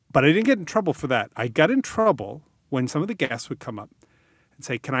But I didn't get in trouble for that. I got in trouble when some of the guests would come up and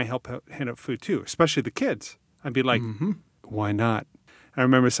say, can I help hand out food too? Especially the kids. I'd be like, why not? I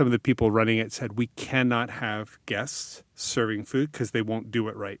remember some of the people running it said, we cannot have guests serving food because they won't do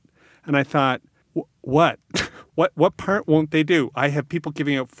it right. And I thought, what? What part won't they do? I have people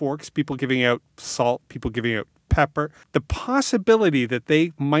giving out forks, people giving out salt, people giving out pepper. The possibility that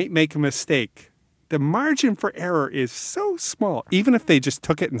they might make a mistake, the margin for error is so small. Even if they just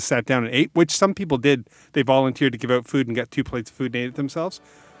took it and sat down and ate, which some people did, they volunteered to give out food and got 2 plates of food and ate it themselves.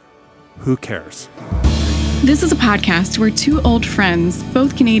 Who cares? This is a podcast where 2 old friends,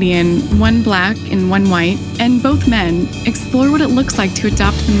 both Canadian, one black and one white, and both men, explore what it looks like to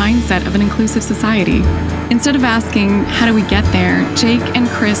adopt the mindset of an inclusive society. Instead of asking, how do we get there, Jake and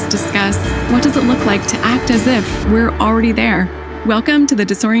Chris discuss, what does it look like to act as if we're already there? Welcome to The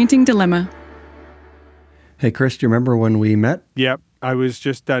Disorienting Dilemma. Hey, Chris, do you remember when we met? Yep. I was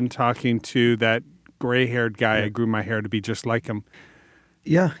just done talking to that gray-haired guy. I grew my hair to be just like him.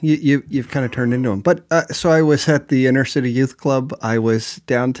 Yeah, you've kind of turned into him. But so I was at the Inner City Youth Club. I was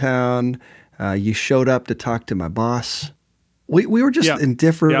downtown. You showed up to talk to my boss. We were just in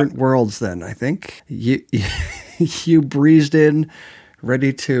different worlds then, I think. You breezed in,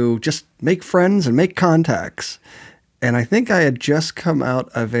 ready to just make friends and make contacts. And I think I had just come out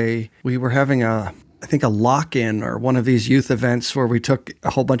of we were having a lock-in or one of these youth events where we took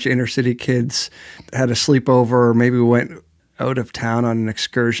a whole bunch of inner city kids, had a sleepover, or maybe we went out of town on an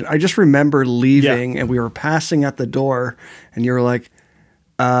excursion. I just remember leaving and we were passing at the door and you were like,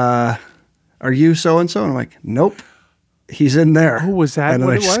 are you so-and-so? And I'm like, nope, he's in there. Oh, was that and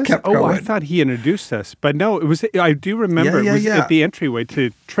what I it was? Kept going. I thought he introduced us. But no, it was. I do remember it was at the entryway to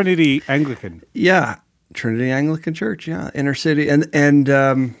Trinity Anglican. Yeah, Trinity Anglican Church, inner city. And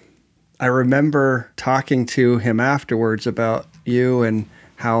I remember talking to him afterwards about you and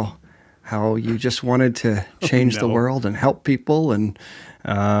how you just wanted to change the world and help people, and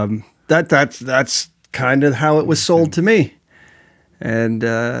that's kind of how it was sold to me, and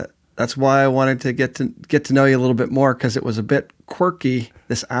that's why I wanted to get to know you a little bit more, because it was a bit quirky,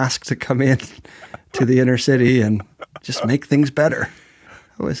 this ask to come in to the inner city and just make things better.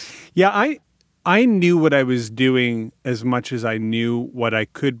 I knew what I was doing as much as I knew what I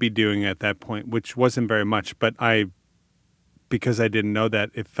could be doing at that point, which wasn't very much, but because I didn't know that,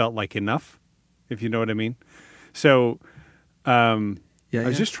 it felt like enough, if you know what I mean. So I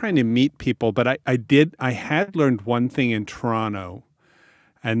was just trying to meet people, but I had learned one thing in Toronto,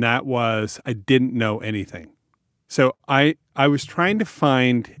 and that was I didn't know anything. So I was trying to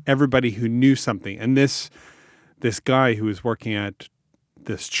find everybody who knew something, and this guy who was working at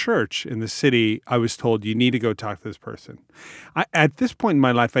this church in the city, I was told, you need to go talk to this person. At this point in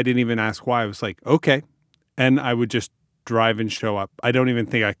my life, I didn't even ask why. I was like, okay. And I would just drive and show up. I don't even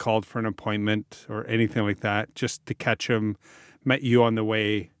think I called for an appointment or anything like that, just to catch him. Met you on the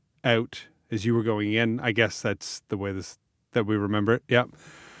way out as you were going in. I guess that's the way that we remember it. Yeah.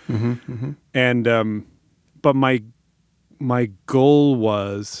 Mm-hmm, mm-hmm. And, but my goal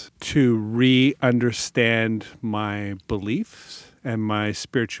was to re-understand my beliefs and my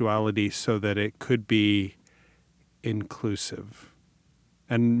spirituality so that it could be inclusive.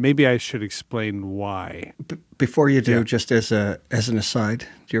 And maybe I should explain why. Before you do, just as an aside,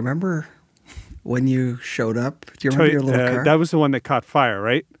 do you remember when you showed up? Do you remember your little car? That was the one that caught fire,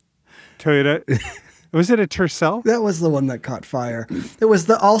 right? Toyota. Was it a Tercel? That was the one that caught fire. It was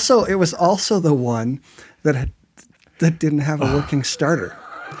also the one that didn't have a working starter.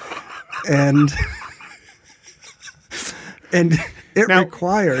 And it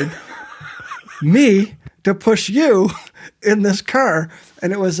required me to push you in this car.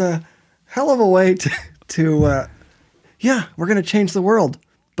 And it was a hell of a way to we're going to change the world.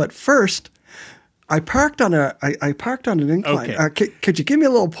 But first, I parked on an incline. Okay. Could you give me a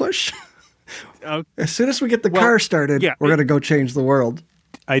little push? As soon as we get the car started, we're going to go change the world.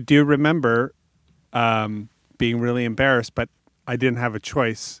 I do remember being really embarrassed, but I didn't have a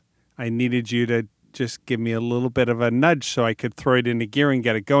choice. I needed you to just give me a little bit of a nudge so I could throw it into gear and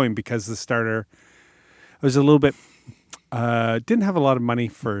get it going, because the starter was a little bit, didn't have a lot of money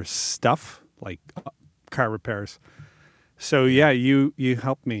for stuff like car repairs. So you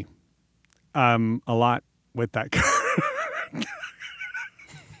helped me a lot with that car.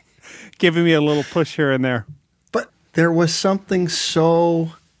 Giving me a little push here and there. But there was something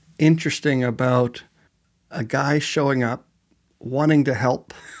so interesting about a guy showing up, wanting to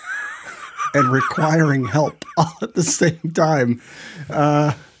help, and requiring help all at the same time.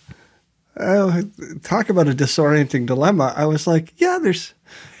 Talk about a disorienting dilemma. I was like, there's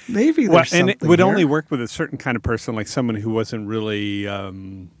something. And it would here. only work with a certain kind of person, like someone who wasn't really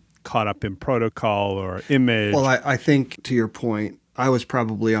caught up in protocol or image. Well, I think to your point, I was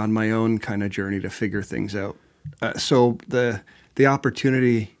probably on my own kind of journey to figure things out. So the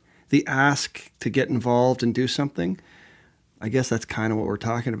opportunity, the ask to get involved and do something, I guess that's kind of what we're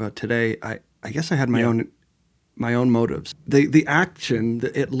talking about today. I guess I had my own motives. The action,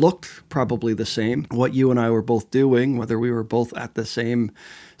 it looked probably the same. What you and I were both doing, whether we were both at the same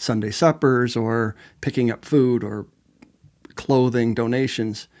Sunday suppers or picking up food or clothing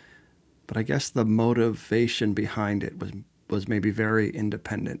donations. But I guess the motivation behind it was maybe very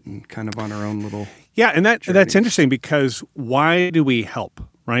independent and kind of on our own little and that's journeys. interesting, because why do we help,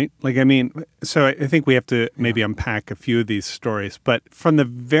 right? Like, I mean, so I think we have to maybe unpack a few of these stories. But from the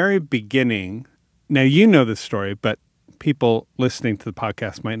very beginning, now you know this story, but people listening to the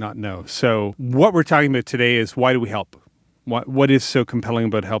podcast might not know. So what we're talking about today is, why do we help? What is so compelling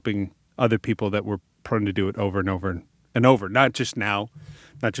about helping other people that we're prone to do it over and over and over? Not just now,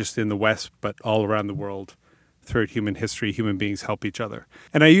 not just in the West, but all around the world. Throughout human history, human beings help each other.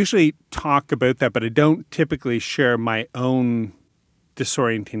 And I usually talk about that, but I don't typically share my own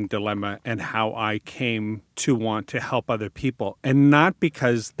disorienting dilemma and how I came to want to help other people. And not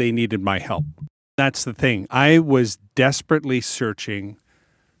because they needed my help. That's the thing. I was desperately searching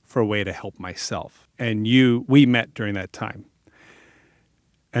for a way to help myself. And we met during that time.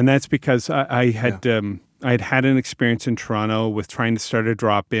 And that's because I had had an experience in Toronto with trying to start a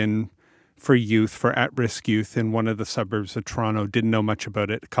drop-in for youth, for at-risk youth in one of the suburbs of Toronto. Didn't know much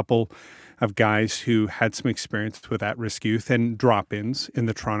about it. A couple of guys who had some experience with at-risk youth and drop-ins in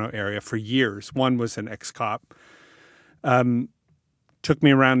the Toronto area for years. One was an ex-cop. Took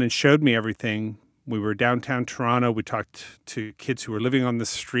me around and showed me everything. We were downtown Toronto. We talked to kids who were living on the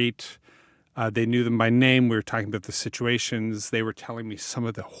street. They knew them by name. We were talking about the situations. They were telling me some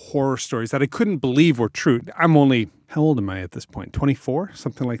of the horror stories that I couldn't believe were true. I'm only, how old am I at this point? 24,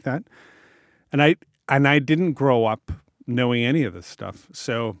 something like that. And I didn't grow up knowing any of this stuff.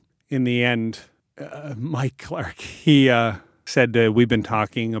 So in the end, Mike Clark, he said, we've been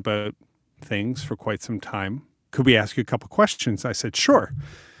talking about things for quite some time. Could we ask you a couple questions? I said, sure.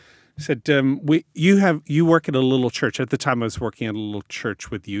 He said, you work at a little church. At the time, I was working at a little church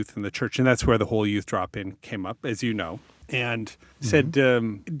with youth in the church, and that's where the whole youth drop-in came up, as you know. And said,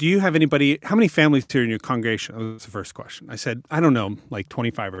 do you have anybody, how many families are in your congregation? That was the first question. I said, I don't know, like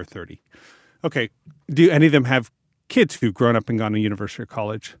 25 or 30. Okay. Do any of them have kids who've grown up and gone to university or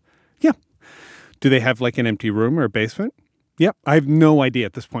college? Yeah. Do they have like an empty room or a basement? Yep. I have no idea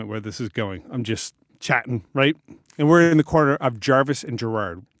at this point where this is going. I'm just chatting, right? And we're in the corner of Jarvis and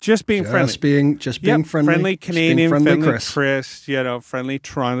Gerrard. Just being friendly. Just being friendly. Friendly Canadian, friendly Chris, friendly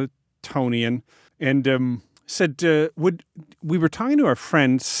Torontonian. And said, we were talking to our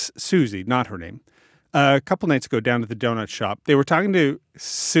friend Susie, not her name, a couple nights ago down at the donut shop. They were talking to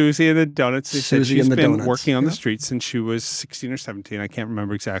Susie and the donuts. They said she's been working on the streets since she was 16 or 17. I can't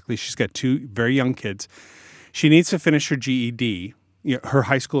remember exactly. She's got two very young kids. She needs to finish her GED, her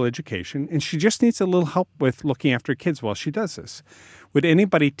high school education, and she just needs a little help with looking after kids while she does this. Would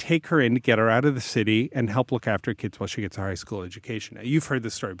anybody take her in to get her out of the city and help look after kids while she gets her high school education? Now, you've heard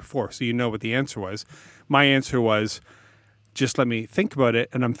this story before, so you know what the answer was. My answer was, just let me think about it.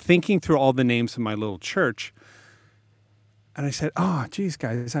 And I'm thinking through all the names in my little church. And I said, oh, geez,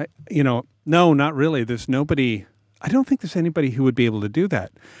 guys, no, not really. There's nobody. I don't think there's anybody who would be able to do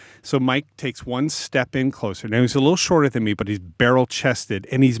that. So Mike takes one step in closer. Now, he's a little shorter than me, but he's barrel-chested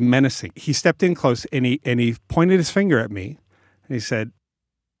and he's menacing. He stepped in close and he pointed his finger at me. And he said,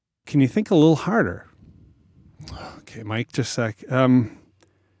 can you think a little harder? Okay, Mike, just a sec.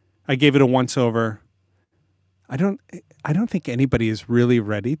 I gave it a once-over. I don't think anybody is really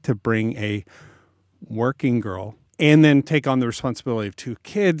ready to bring a working girl and then take on the responsibility of two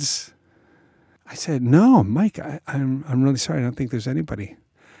kids. I said, no, Mike, I'm really sorry. I don't think there's anybody.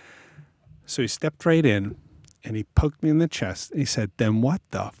 So he stepped right in and he poked me in the chest. And he said, then what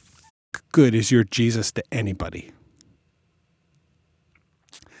the good is your Jesus to anybody?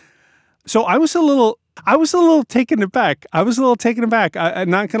 So I was a little taken aback. I'm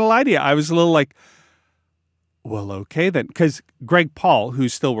not going to lie to you. I was a little like, well, okay then, because Greg Paul, who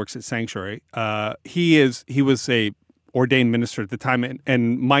still works at Sanctuary, he was a ordained minister at the time,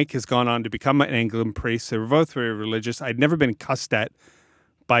 and Mike has gone on to become an Anglican priest. They were both very religious. I'd never been cussed at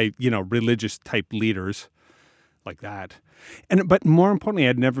by religious type leaders like that, but more importantly,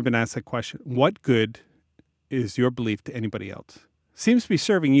 I'd never been asked that question: what good is your belief to anybody else? Seems to be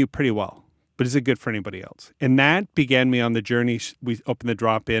serving you pretty well, but is it good for anybody else? And that began me on the journey. We opened the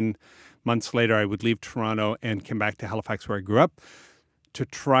drop-in. Months later, I would leave Toronto and came back to Halifax, where I grew up, to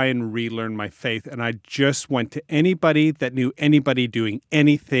try and relearn my faith. And I just went to anybody that knew anybody doing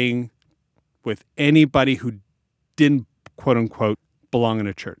anything with anybody who didn't, quote unquote, belong in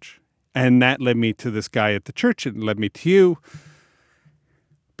a church. And that led me to this guy at the church. It led me to you.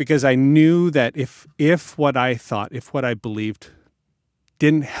 Because I knew that if what I thought, if what I believed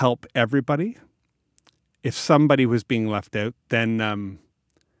didn't help everybody, if somebody was being left out, then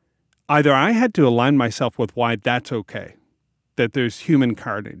either I had to align myself with why that's okay, that there's human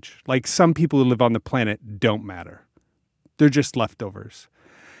carnage. Like some people who live on the planet don't matter. They're just leftovers.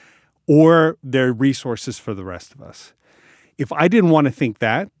 Or they're resources for the rest of us. If I didn't want to think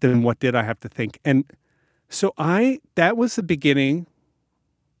that, then what did I have to think? And so that was the beginning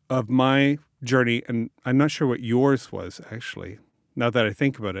of my journey, and I'm not sure what yours was, actually, now that I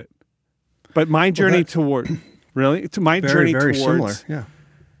think about it. But my journey very towards similar. Yeah.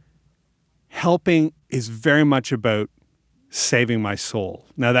 Helping is very much about saving my soul.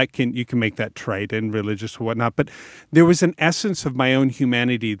 Now you can make that trite and religious or whatnot, but there was an essence of my own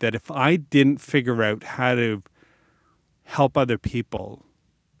humanity that if I didn't figure out how to help other people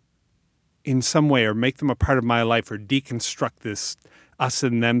in some way or make them a part of my life or deconstruct this us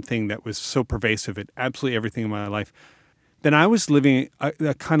and them thing that was so pervasive in absolutely everything in my life, then I was living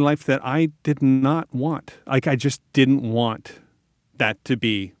a kind of life that I did not want. Like I just didn't want that to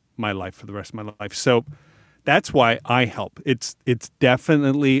be my life for the rest of my life. So that's why I help. It's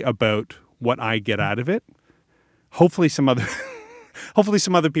definitely about what I get out of it. Hopefully some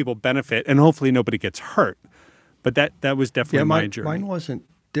other people benefit, and hopefully nobody gets hurt. But that was definitely my journey. Mine wasn't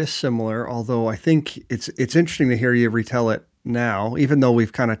dissimilar, although I think it's interesting to hear you retell it now. Even though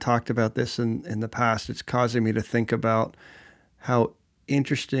we've kind of talked about this in the past, it's causing me to think about how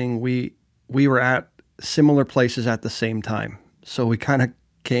interesting we were at similar places at the same time. So we kind of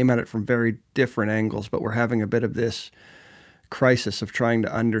came at it from very different angles, but we're having a bit of this crisis of trying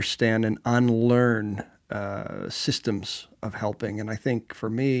to understand and unlearn systems of helping. And I think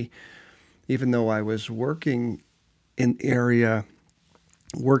for me, even though I was working in area,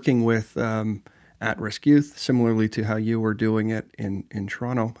 working with at-risk youth, similarly to how you were doing it in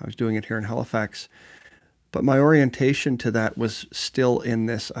Toronto, I was doing it here in Halifax. But my orientation to that was still in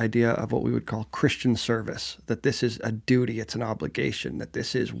this idea of what we would call Christian service, that this is a duty, it's an obligation, that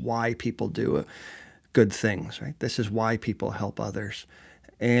this is why people do good things, right? This is why people help others.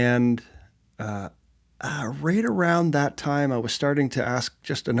 And right around that time, I was starting to ask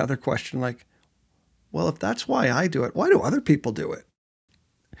just another question like, well, if that's why I do it, why do other people do it?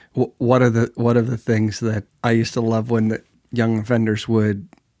 One of the things that I used to love when the young offenders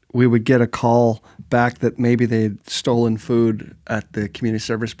we would get a call back that maybe they'd stolen food at the community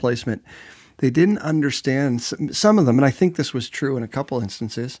service placement. They didn't understand, some of them, and I think this was true in a couple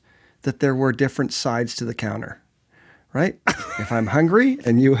instances, that there were different sides to the counter, right? If I'm hungry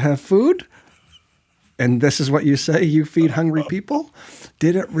and you have food, and this is what you say, you feed hungry people,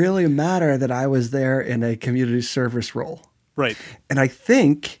 did it really matter that I was there in a community service role? Right. And I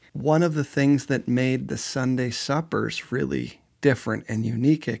think one of the things that made the Sunday suppers really different and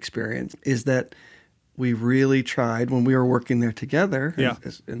unique experience is that we really tried when we were working there together,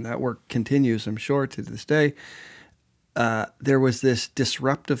 and that work continues, I'm sure, to this day. There was this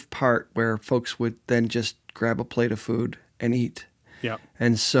disruptive part where folks would then just grab a plate of food and eat. Yeah.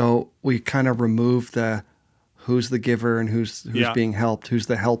 And so we kind of removed the who's the giver and who's being helped, who's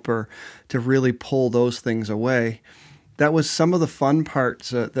the helper, to really pull those things away. That was some of the fun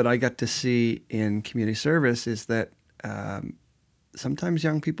parts that I got to see in community service, is that sometimes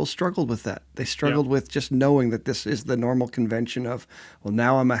young people struggled with that. They struggled with just knowing that this is the normal convention of, well,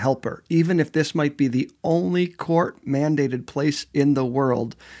 now I'm a helper, even if this might be the only court-mandated place in the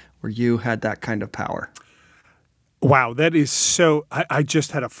world where you had that kind of power. Wow, that is so... I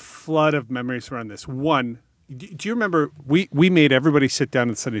just had a flood of memories around this. One, do you remember we made everybody sit down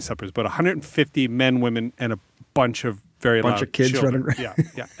in Sunday suppers, about 150 men, women, and a bunch of very loud kids children. running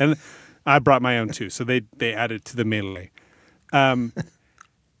around. Yeah. And I brought my own too, so they added to the melee. And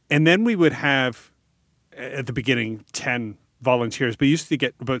then we would have, at the beginning, 10 volunteers, but we used to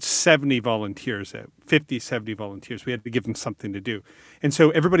get about 70 volunteers, 50, 70 volunteers. We had to give them something to do. And so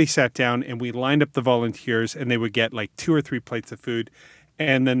everybody sat down and we lined up the volunteers, and they would get like 2 or 3 plates of food,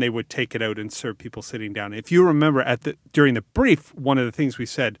 and then they would take it out and serve people sitting down. If you remember during the brief, one of the things we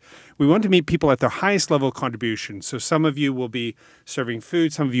said, we want to meet people at their highest level of contribution. So some of you will be serving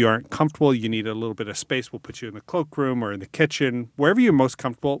food. Some of you aren't comfortable. You need a little bit of space. We'll put you in the cloakroom or in the kitchen. Wherever you're most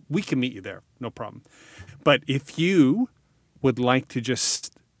comfortable, we can meet you there. No problem. But if you would like to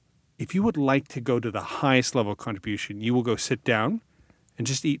go to the highest level of contribution, you will go sit down and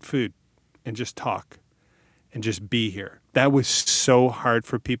just eat food and just talk. and just be here. That was so hard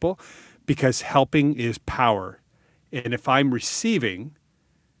for people because helping is power. And if I'm receiving,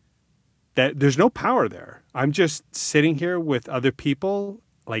 that there's no power there. I'm just sitting here with other people,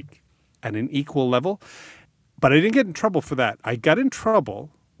 like at an equal level. But I didn't get in trouble for that. I got in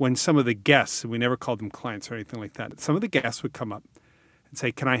trouble when some of the guests, and we never called them clients or anything like that, some of the guests would come up and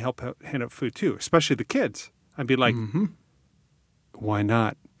say, can I help hand out food too? Especially the kids. I'd be like, why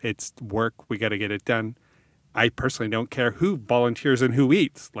not? It's work. We got to get it done. I personally don't care who volunteers and who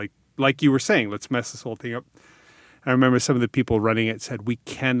eats. Like you were saying, let's mess this whole thing up. I remember some of the people running it said, we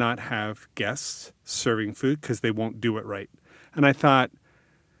cannot have guests serving food because they won't do it right. And I thought,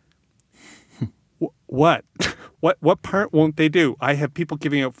 what? What part won't they do? I have people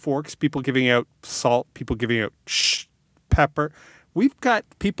giving out forks, people giving out salt, people giving out pepper. We've got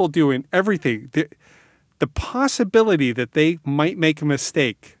people doing everything. The possibility that they might make a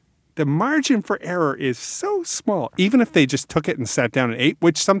mistake, the margin for error is so small. Even if they just took it and sat down and ate,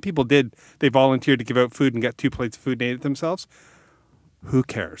 which some people did, they volunteered to give out food and got 2 plates of food and ate it themselves. Who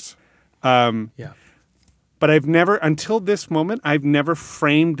cares? Yeah. But I've never, until this moment, I've never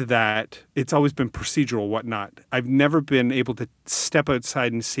framed that. It's always been procedural, whatnot. I've never been able to step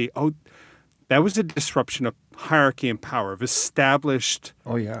outside and see, oh, that was a disruption of hierarchy and power, of established,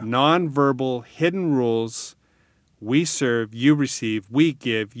 nonverbal, hidden rules. We serve, you receive, we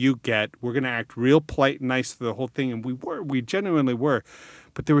give, you get. We're going to act real polite and nice to the whole thing. And we genuinely were.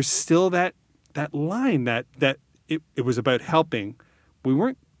 But there was still that line that it was about helping.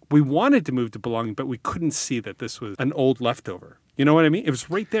 We wanted to move to belonging, but we couldn't see that this was an old leftover. You know what I mean? It was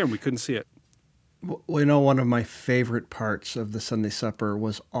right there and we couldn't see it. Well, one of my favorite parts of the Sunday supper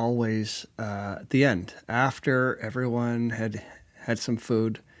was always at the end, after everyone had some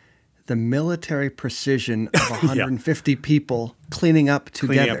food, the military precision of 150 people cleaning up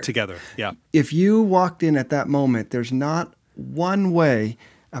together. Cleaning up together, yeah. If you walked in at that moment, there's not one way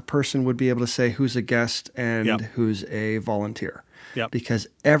a person would be able to say who's a guest and who's a volunteer. Yep. Because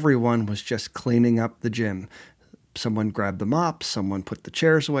everyone was just cleaning up the gym. Someone grabbed the mop, someone put the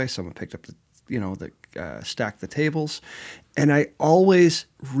chairs away, someone picked up stacked the tables. And I always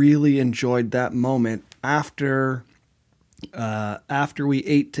really enjoyed that moment after we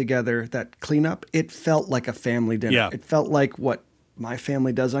ate together, that cleanup. It felt like a family dinner. Yeah. It felt like what my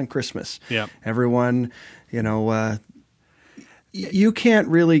family does on Christmas. Yeah. Everyone, you can't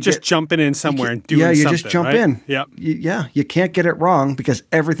really just jumping in somewhere and doing something. Yeah, you just jump right? in. Yeah. You can't get it wrong because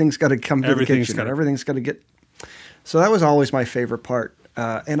everything's got to come to the kitchen. Everything's got to get. So that was always my favorite part.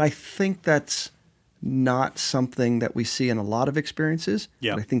 And I think that's not something that we see in a lot of experiences.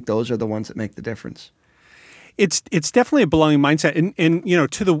 Yeah. But I think those are the ones that make the difference. It's definitely a belonging mindset.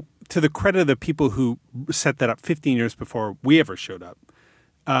 And to the credit of the people who set that up 15 years before we ever showed up,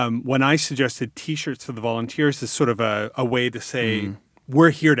 when I suggested T-shirts for the volunteers as sort of a way to say we're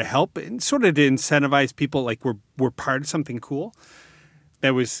here to help and sort of to incentivize people like we're part of something cool,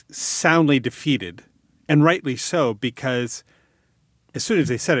 that was soundly defeated, and rightly so, because as soon as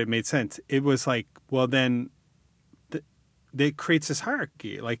they said it, it made sense. It was like, well, then it creates this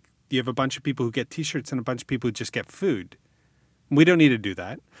hierarchy. Like you have a bunch of people who get T-shirts and a bunch of people who just get food. We don't need to do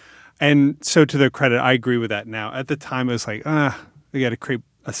that. And so to their credit, I agree with that now. At the time, it was like, we got to create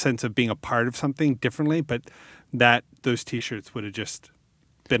a sense of being a part of something differently, but those T-shirts would have just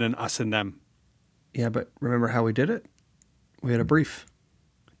been an us and them. Yeah, but remember how we did it? We had a brief.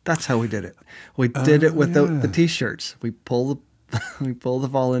 That's how we did it. We did it without the T-shirts. We pull the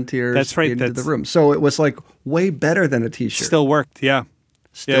volunteers into the room. So it was like way better than a T-shirt. Still worked, yeah.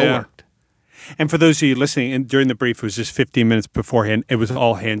 Still worked. And for those of you listening, and during the brief, it was just 15 minutes beforehand. It was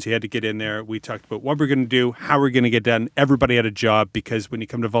all hands. You had to get in there. We talked about what we're going to do, how we're going to get done. Everybody had a job because when you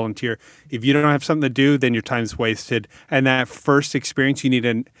come to volunteer, if you don't have something to do, then your time's wasted. And that first experience, you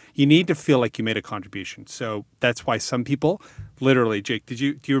need to feel like you made a contribution. So that's why some people, literally, Jake, do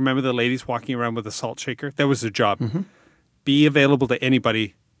you remember the ladies walking around with a salt shaker? That was their job. Mm-hmm. Be available to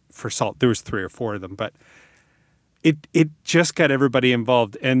anybody for salt. There was 3 or 4 of them, but it just got everybody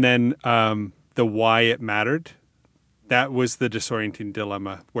involved. And then the why it mattered, that was the disorienting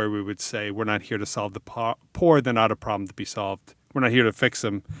dilemma where we would say, we're not here to solve the poor. They're not a problem to be solved. We're not here to fix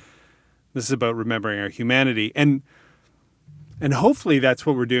them. This is about remembering our humanity. And hopefully that's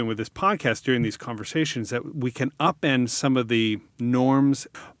what we're doing with this podcast, during these conversations, that we can upend some of the norms.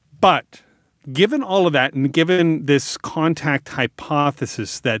 But given all of that, and given this contact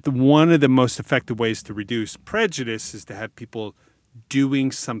hypothesis that one of the most effective ways to reduce prejudice is to have people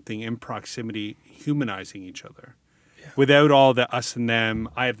doing something in proximity, humanizing each other, without all the us and them,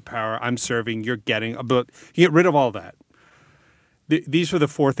 I have the power, I'm serving, you're getting, but you get rid of all that. these were the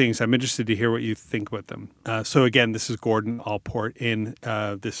 4 things. I'm interested to hear what you think about them. So again, this is Gordon Allport in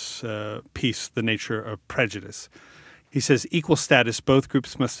this piece, The Nature of Prejudice. He says, equal status, both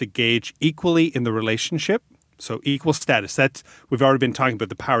groups must engage equally in the relationship. So equal status, we've already been talking about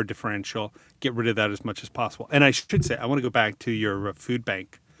the power differential. Get rid of that as much as possible. And I should say, I want to go back to your food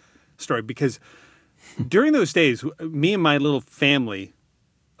bank story, because during those days, me and my little family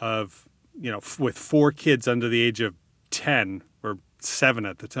of, with 4 kids under the age of 10 or 7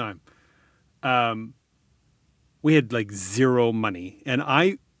 at the time, we had like 0 money. And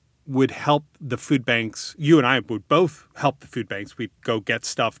I would help the food banks. You and I would both help the food banks. We'd go get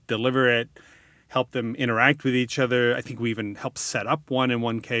stuff, deliver it, help them interact with each other. I think we even helped set up one in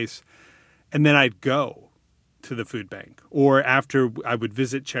one case. And then I'd go to the food bank. Or after I would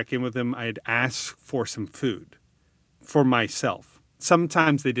visit, check in with them, I'd ask for some food for myself.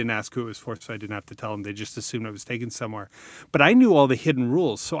 Sometimes they didn't ask who it was for, so I didn't have to tell them. They just assumed I was taken somewhere. But I knew all the hidden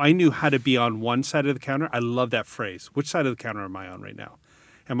rules, so I knew how to be on one side of the counter. I love that phrase. Which side of the counter am I on right now?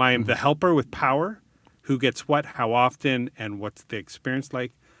 Am I the helper with power? Who gets what, how often, and what's the experience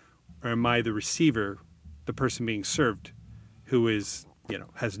like? Or am I the receiver, the person being served, who is,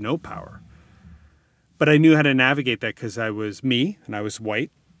 has no power? But I knew how to navigate that because I was me, and I was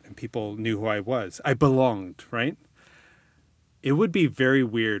white, and people knew who I was. I belonged, right? It would be very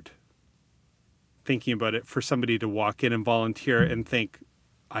weird, thinking about it, for somebody to walk in and volunteer and think,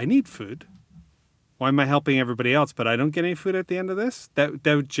 I need food. Why am I helping everybody else, but I don't get any food at the end of this? That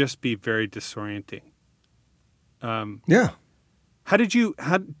would just be very disorienting. Yeah. How did you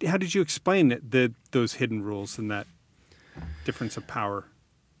explain those hidden rules and that difference of power?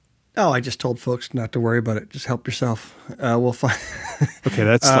 Oh, I just told folks not to worry about it. Just help yourself. We'll find. Okay,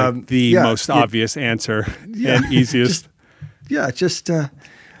 that's like the most obvious answer and easiest. Well,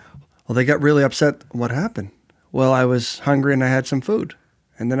 they got really upset. What happened? Well, I was hungry and I had some food.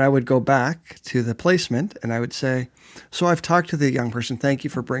 And then I would go back to the placement and I would say, so I've talked to the young person. Thank you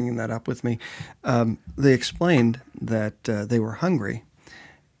for bringing that up with me. They explained that they were hungry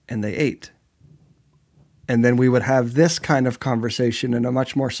and they ate. And then we would have this kind of conversation in a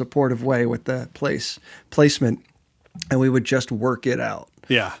much more supportive way with the placement. And we would just work it out.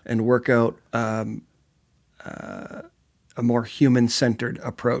 Yeah. And work out a more human-centered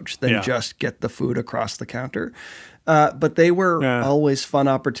approach than just get the food across the counter. But they were always fun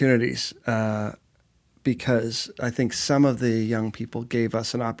opportunities because I think some of the young people gave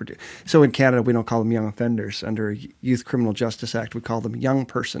us an opportunity. So in Canada, we don't call them young offenders. Under Youth Criminal Justice Act, we call them young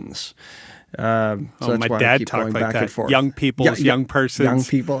persons. So that's my why dad I keep talked going like back that. and forth. Young people, young persons. Young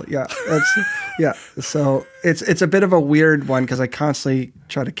people, yeah. So it's a bit of a weird one because I constantly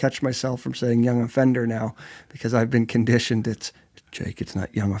try to catch myself from saying young offender now because I've been conditioned. Jake, it's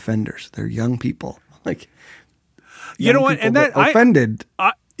not young offenders. They're young people. Like, you know what? And that offended.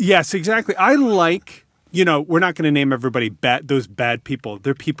 Yes, exactly. I like, we're not going to name everybody bad. Those bad people.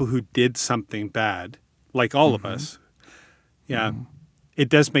 They're people who did something bad, like all of us. Yeah, It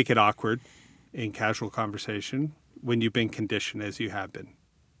does make it awkward in casual conversation when you've been conditioned as you have been.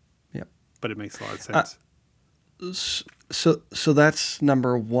 Yep. But it makes a lot of sense. So that's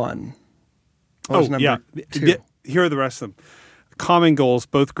number one. What was number two? Here are the rest of them. Common goals.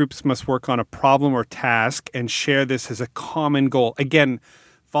 Both groups must work on a problem or task and share this as a common goal. Again,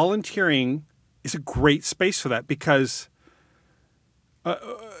 volunteering is a great space for that because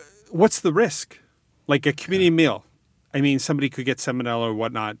what's the risk? Like a community meal. I mean, somebody could get salmonella or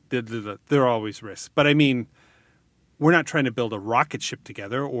whatnot. There are always risks. But I mean, we're not trying to build a rocket ship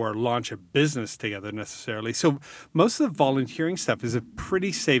together or launch a business together necessarily. So most of the volunteering stuff is a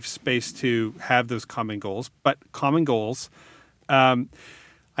pretty safe space to have those common goals. But common goals, I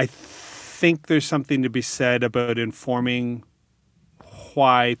think there's something to be said about informing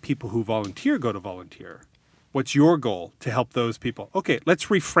why people who volunteer go to volunteer. What's your goal to help those people? Okay, let's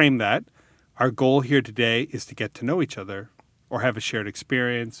reframe that. Our goal here today is to get to know each other or have a shared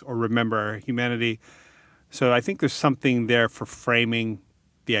experience or remember our humanity. So I think there's something there for framing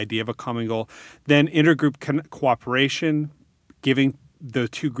the idea of a common goal. Then intergroup cooperation, giving the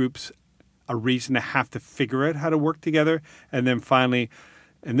two groups a reason to have to figure out how to work together. And then finally,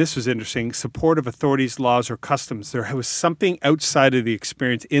 and this was interesting, support of authorities, laws, or customs. There was something outside of the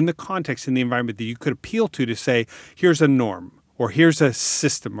experience in the context, in the environment that you could appeal to say, here's a norm. Or here's a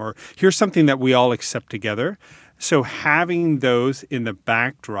system, or here's something that we all accept together. So having those in the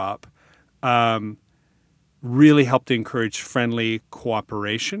backdrop really helped to encourage friendly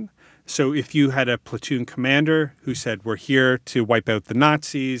cooperation. So if you had a platoon commander who said, we're here to wipe out the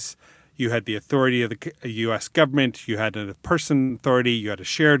Nazis, You had the authority of the U.S. government. You had a person authority. You had a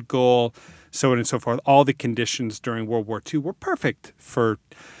shared goal, so on and so forth. All the conditions during World War II were perfect for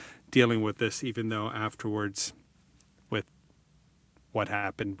dealing with this, even though afterwards, with what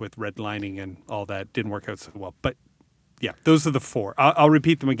happened with redlining and all that, didn't work out so well. But yeah, those are the four. I'll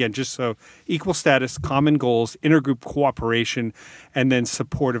repeat them again, just so: equal status, common goals, intergroup cooperation, and then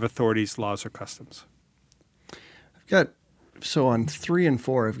support of authorities, laws, or customs. So on 3 and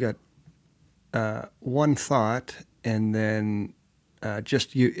 4, I've got one thought, and then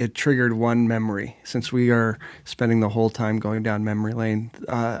it triggered one memory, since we are spending the whole time going down memory lane.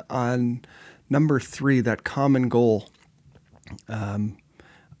 On number 3, that common goal,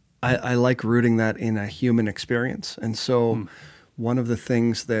 I like rooting that in a human experience. And so one of the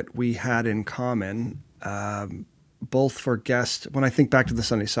things that we had in common, both for guests, when I think back to the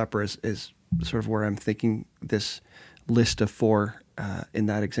Sunday supper, is sort of where I'm thinking this list of 4 in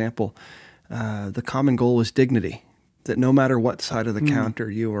that example. The common goal was dignity, that no matter what side of the counter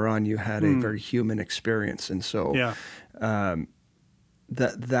you were on, you had a very human experience. And so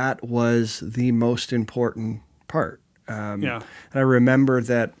that was the most important part. And I remember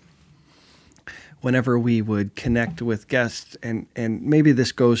that whenever we would connect with guests, and maybe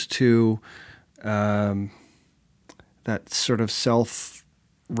this goes to that sort of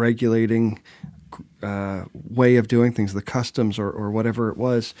self-regulating way of doing things, the customs or whatever it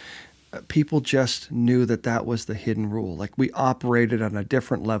was, people just knew that was the hidden rule. Like, we operated on a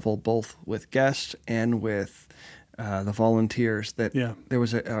different level, both with guests and with the volunteers, that there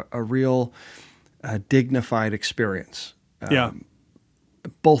was a real dignified experience.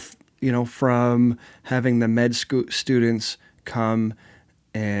 Both, from having the med students come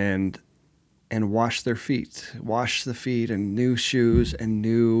and wash the feet, and new shoes, and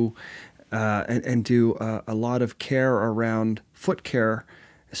new and do a lot of care around foot care,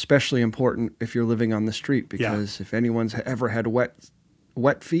 especially important if you're living on the street, because if anyone's ever had wet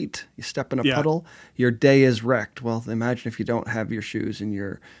feet, you step in a puddle, your day is wrecked. Well, imagine if you don't have your shoes and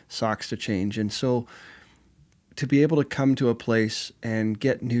your socks to change. And so to be able to come to a place and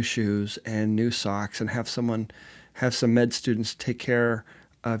get new shoes and new socks and have some med students take care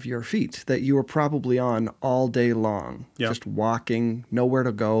of your feet that you were probably on all day long, just walking, nowhere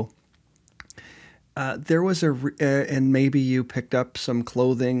to go. There was and maybe you picked up some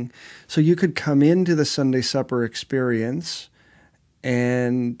clothing, so you could come into the Sunday supper experience,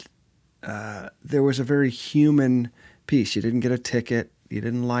 and there was a very human piece. You didn't get a ticket. You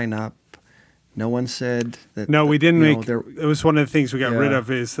didn't line up. No one said that. No, we didn't it was one of the things we got rid of,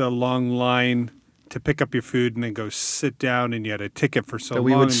 is the long line to pick up your food and then go sit down, and you had a ticket for so long.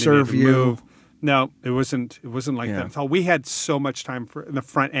 We would serve you. Move. No, it wasn't like that at all. We had so much time in the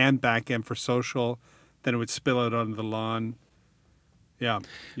front and back end for social, then it would spill out onto the lawn. Yeah,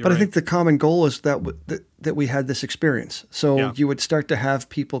 but right. I think the common goal is that we had this experience. So you would start to have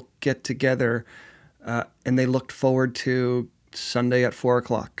people get together, and they looked forward to Sunday at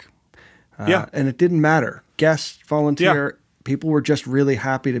 4:00. And it didn't matter. Guests, volunteer, people were just really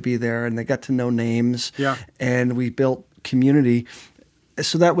happy to be there, and they got to know names. Yeah, and we built community.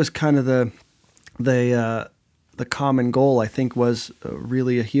 So that was kind of the common goal, I think, was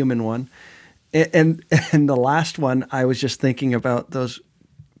really a human one. And the last one, I was just thinking about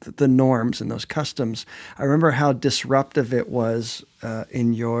the norms and those customs. I remember how disruptive it was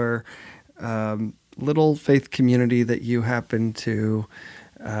in your little faith community that you happened to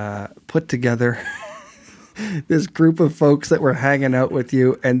put together. This group of folks that were hanging out with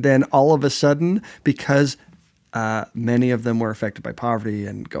you, and then all of a sudden, because many of them were affected by poverty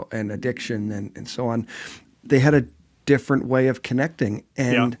and addiction and so on, they had a different way of connecting.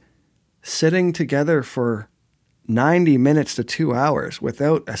 And sitting together for 90 minutes to 2 hours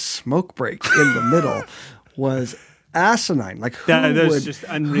without a smoke break in the middle was asinine. Like,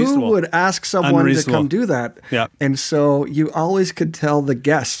 who would ask someone to come do that? Yeah. And so you always could tell the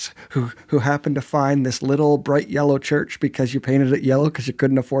guests who happened to find this little bright yellow church because you painted it yellow because you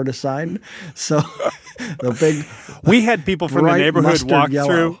couldn't afford a sign. So the big we had people from the neighborhood walk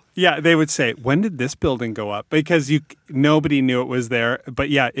through. Yeah, they would say, "When did this building go up?" Because nobody knew it was there. But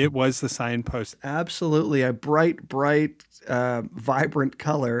yeah, it was the signpost. Absolutely, a bright, vibrant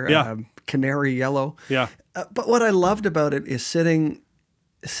color, canary yellow. Yeah. But what I loved about it is sitting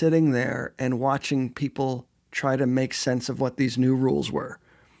there and watching people try to make sense of what these new rules were,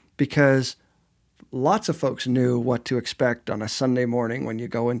 because lots of folks knew what to expect on a Sunday morning when you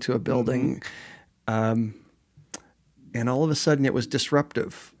go into a building. And all of a sudden it was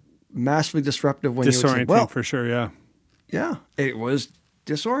disruptive, massively disruptive when you would say, well, for sure, yeah. Yeah, it was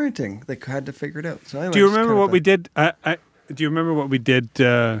disorienting. They had to figure it out. So anyways, do you remember what we did? Do you remember what we did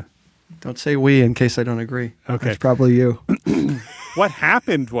Don't say we in case I don't agree. Okay. It's probably you. What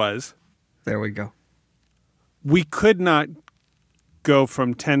happened was There we go. we could not go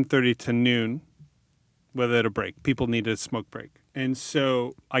from 10:30 to noon without a break. People needed a smoke break. And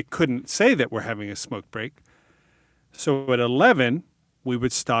so I couldn't say that we're having a smoke break. So at 11, we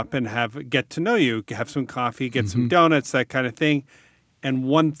would stop and get to know you, have some coffee, get some donuts, that kind of thing. And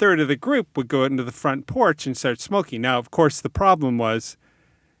 1/3 of the group would go into the front porch and start smoking. Now, of course, the problem was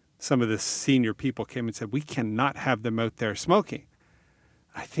some of the senior people came and said, we cannot have them out there smoking.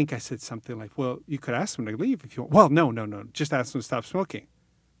 I think I said something like, well, you could ask them to leave if you want. Well, no. Just ask them to stop smoking.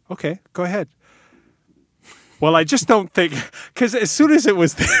 Okay, go ahead. Well, I just don't think, because as soon as it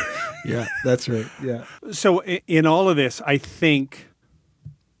was there. Yeah, that's right. Yeah. So in all of this, I think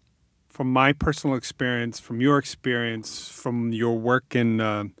from my personal experience, from your experience, from your work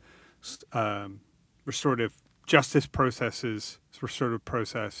in restorative justice processes, restorative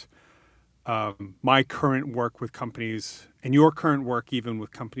process, my current work with companies, and your current work even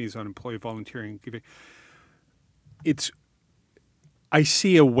with companies on employee volunteering, I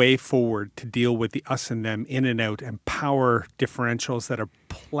see a way forward to deal with the us and them, in and out, and power differentials that are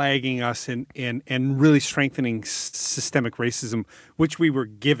plaguing us and really strengthening systemic racism, which we were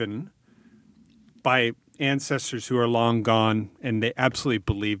given by ancestors who are long gone, and they absolutely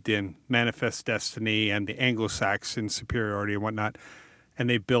believed in manifest destiny and the Anglo-Saxon superiority and whatnot, and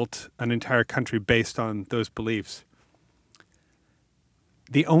they built an entire country based on those beliefs.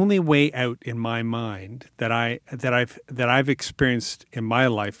 The only way out, in my mind, that I've experienced in my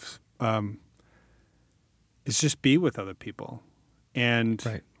life is just be with other people, and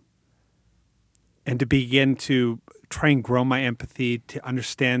Right. and to begin to try and grow my empathy, to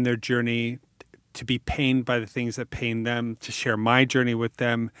understand their journey, to be pained by the things that pain them, to share my journey with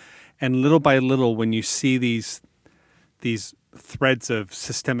them, and little by little, when you see these threads of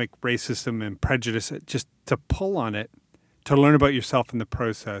systemic racism and prejudice, just to pull on it, to learn about yourself in the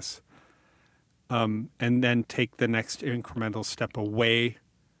process, and then take the next incremental step away.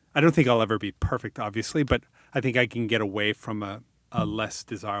 I don't think I'll ever be perfect, obviously, but I think I can get away from a less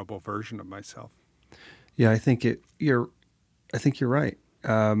desirable version of myself. Yeah, I think you're right.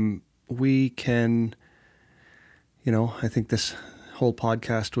 We can, I think this whole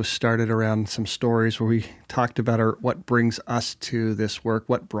podcast was started around some stories where we talked about what brings us to this work,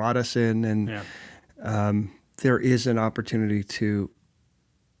 what brought us in, and there is an opportunity to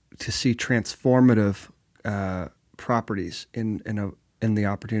see transformative properties in the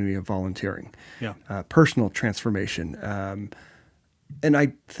opportunity of volunteering, personal transformation, and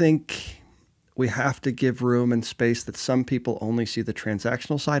I think we have to give room and space that some people only see the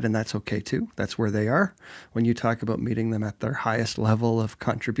transactional side, and that's okay too. That's where they are. When you talk about meeting them at their highest level of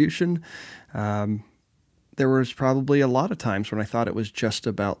contribution, there was probably a lot of times when I thought it was just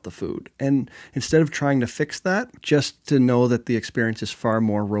about the food. And instead of trying to fix that, just to know that the experience is far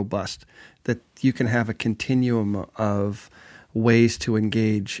more robust, that you can have a continuum of ways to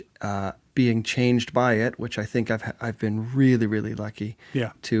engage, being changed by it, which I think I've been really, really lucky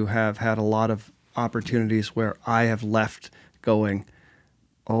to have had a lot of opportunities where I have left going,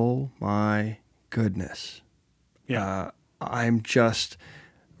 oh my goodness. I'm just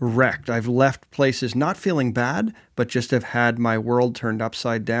wrecked. I've left places not feeling bad, but just have had my world turned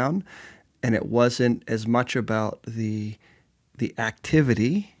upside down. And it wasn't as much about the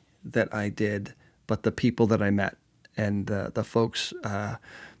activity that I did, but the people that I met and the folks,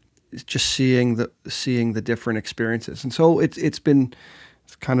 just seeing the different experiences. And so it's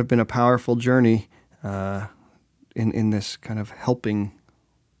kind of been a powerful journey in this kind of helping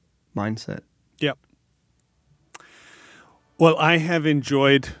mindset. Yep. Well, I have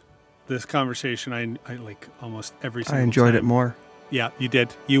enjoyed this conversation. I like almost every single time. I enjoyed it more. Yeah, you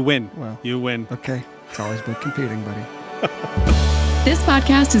did. You win. Well, you win. Okay. It's always about competing, buddy. This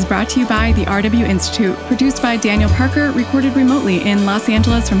podcast is brought to you by the RW Institute, produced by Daniel Parker, recorded remotely in Los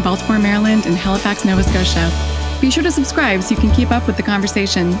Angeles from Baltimore, Maryland, and Halifax, Nova Scotia. Be sure to subscribe so you can keep up with the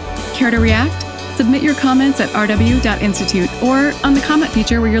conversation. Care to react? Submit your comments at rw.institute or on the comment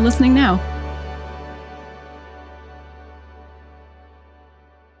feature where you're listening now.